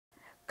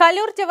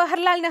കലൂർ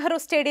ജവഹർലാൽ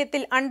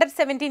സ്റ്റേഡിയത്തിൽ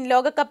അണ്ടർ-17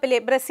 ലോകകപ്പിലെ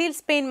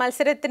ബ്രസീൽ-സ്പെയിൻ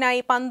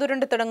മത്സരത്തിനായി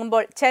പന്തുരുണ്ടു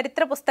തുടങ്ങുമ്പോൾ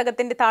ചരിത്ര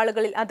പുസ്തകത്തിന്റെ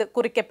താളുകളിൽ അത്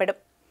കുറിക്കപ്പെടും.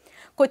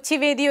 കൊച്ചി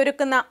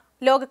വേദിയൊരുക്കുന്ന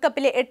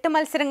ലോകകപ്പിലെ 8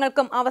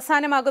 മത്സരങ്ങൾക്കും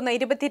അവസാനമാകുന്ന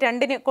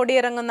 22-ന്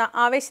കൊടിയിറങ്ങുന്ന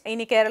ആവേശം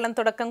ഇനി കേരളം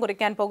തുടക്കം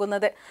കുറിക്കാൻ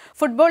പോകുന്നത്.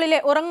 ഫുട്ബോളിലെ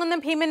ഉറങ്ങുന്ന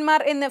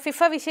ഭീമന്മാർ എന്ന്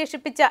ഫിഫ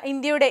വിശേഷിപ്പിച്ച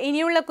ഇന്ത്യയുടെ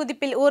ഇനിയുള്ള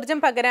കുതിപ്പിൽ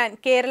ഊർജം പകരാൻ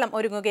കേരളം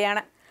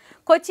ഒരുങ്ങുകയാണ്.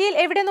 കൊച്ചിയിൽ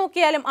എവിടെ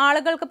നോക്കിയാലും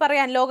ആളുകൾക്ക്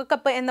പറയാൻ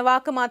ലോകകപ്പ് എന്ന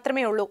വാക്ക്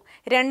മാത്രമേ ഉള്ളൂ.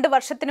 2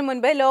 വർഷത്തിനു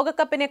മുൻപ്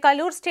ലോകകപ്പിന്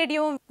കലൂർ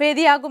സ്റ്റേഡിയവും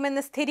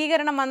വേദിയാകുമെന്ന്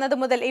സ്ഥിരീകരണം വന്നതു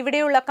മുതൽ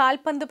ഇവിടെയുള്ള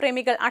കാൽപന്ത്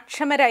പ്രേമികൾ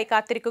അക്ഷമരായി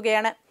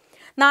കാത്തിരിക്കുകയാണ്.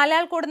 4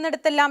 ആൾ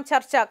കൂടുന്നിടത്തെല്ലാം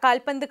ചർച്ച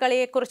കാൽപന്ത്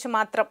കളിയെക്കുറിച്ച്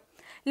മാത്രം.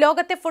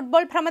 ലോകത്തെ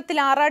ഫുട്ബോൾ ഭ്രമത്തിൽ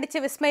ആറാടിച്ച്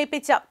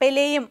വിസ്മയിപ്പിച്ച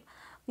പെലെയും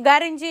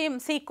ഗാരഞ്ചയും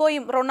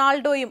സീക്കോയും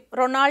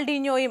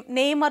റൊണാൾഡീഞ്ഞോയും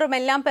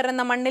നെയ്മറുമെല്ലാം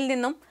പിറന്ന മണ്ണിൽ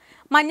നിന്നും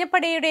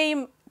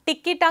മഞ്ഞപ്പടയുടെയും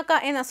ടിക്കി ടാക്ക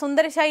എന്ന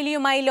സുന്ദര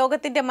ശൈലിയുമായി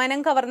ലോകത്തിന്റെ മനം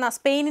കവർന്ന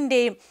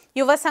സ്പെയിനിന്റെയും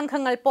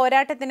യുവസംഘങ്ങൾ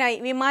പോരാട്ടത്തിനായി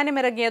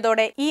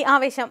വിമാനമിറങ്ങിയതോടെ ഈ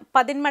ആവേശം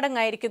 10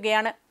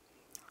 മടങ്ങായിരിക്കുകയാണ്.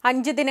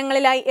 5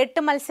 ദിനങ്ങളിലായി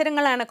 8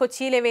 മത്സരങ്ങളാണ്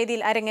കൊച്ചിയിലെ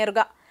വേദിയിൽ അരങ്ങേറുക.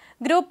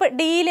 ഗ്രൂപ്പ്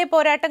ഡിയിലെ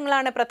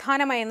പോരാട്ടങ്ങളാണ്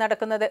പ്രധാനമായും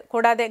നടക്കുന്നത്.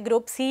 കൂടാതെ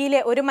ഗ്രൂപ്പ്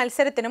സിയിലെ ഒരു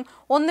മത്സരത്തിനും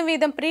 1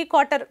 വീതം pre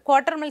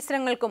quarter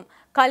മത്സരങ്ങൾക്കും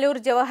Kaloor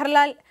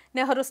Jawaharlal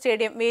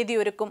stadium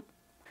വേദിയൊരുക്കും.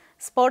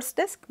 Sports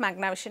desk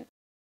Magnavision.